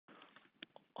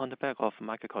On the back of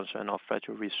market concern of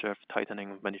Federal Reserve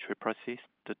tightening monetary policies,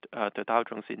 the Dow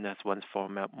Jones Index once fell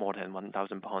more than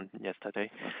 1,000 points yesterday,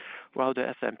 while the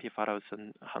S&P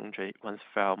 500 once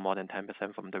fell more than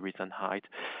 10% from the recent height.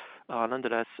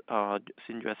 Nonetheless, the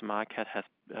U.S. market has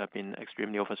been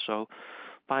extremely oversold.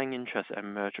 Buying interest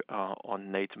emerged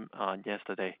on late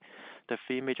yesterday. The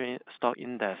three major stock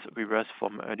index reversed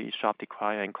from early sharp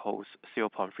decline and closed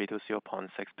 0.3 to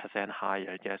 0.6%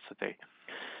 higher yesterday.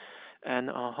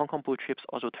 And Hong Kong blue chips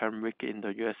also turned weak in the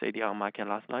US ADR market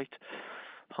last night.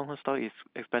 Hong Kong stock is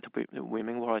expected to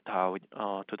remain volatile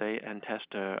today and test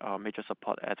the major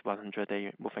support at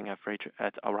 100-day moving average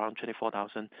at around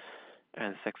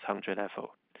 24,600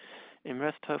 level.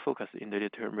 Investor focus in the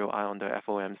near-term will eye on the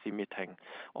FOMC meeting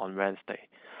on Wednesday,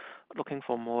 looking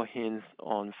for more hints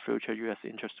on future U.S.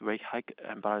 interest rate hike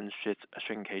and balance sheet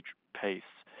shrinkage pace.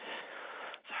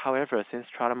 However, since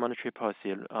China monetary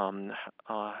policy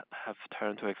have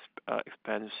turned to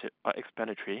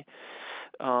explanatory,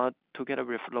 together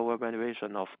with lower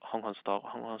valuation of Hong Kong stock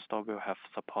will have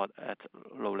support at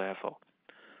low level.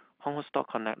 Hong Kong stock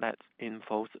connect net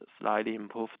inflows slightly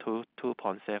improved to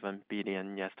 2.7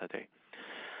 billion yesterday.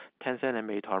 Tencent and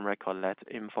Meituan record net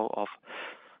inflow of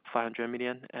 500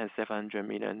 million and 700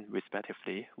 million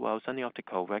respectively, while Sunny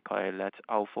Optical record a net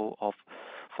outflow of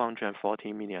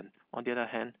 440 million. On the other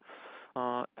hand,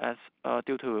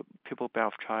 due to People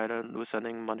Bank of China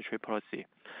loosening monetary policy,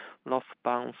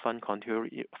 Northbound fund continue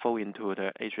to flow into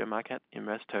the Asia market.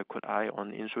 Investor could eye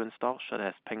on insurance stocks such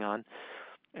as Ping An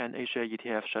and Asia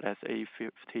ETF such as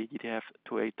A50 ETF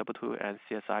 2822 and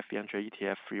CSI 300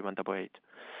 ETF 3188.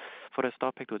 For the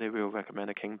stock pick today, we will recommend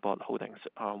the Kingboard Holdings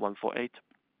 148.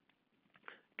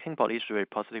 Kingboard issued a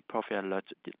positive profit alert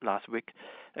last week,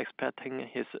 expecting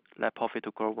his net profit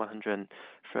to grow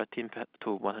 113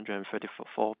 to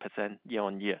 134%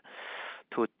 year-on-year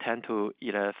to 10 to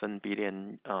 11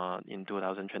 billion in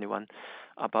 2021,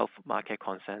 above market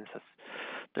consensus.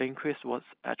 The increase was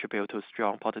attributed to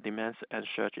strong product demands and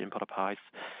surge in product price,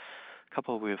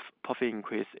 coupled with profit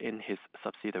increase in his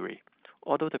subsidiary.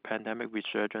 Although the pandemic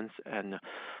resurgence and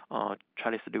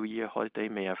Chinese New Year holiday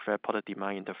may affect product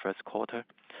demand in the first quarter,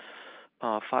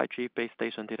 5G base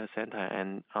station data center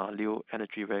and new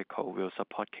energy vehicle will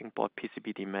support Kingboard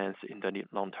PCB demands in the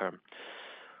long term.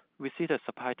 We see the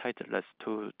supply tightness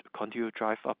to continue to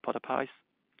drive up product price.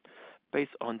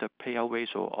 Based on the payout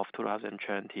ratio of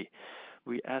 2020,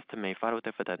 we estimate final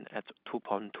dividend at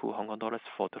 2.2 Hong Kong dollars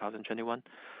for 2021,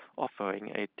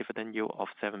 offering a dividend yield of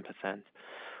 7%.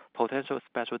 Potential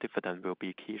special dividend will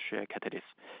be key share catalyst,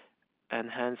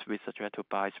 and hence we suggest to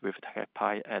buy with target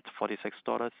price at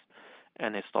 $46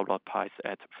 and a stop loss price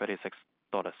at $36.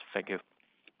 Thank you.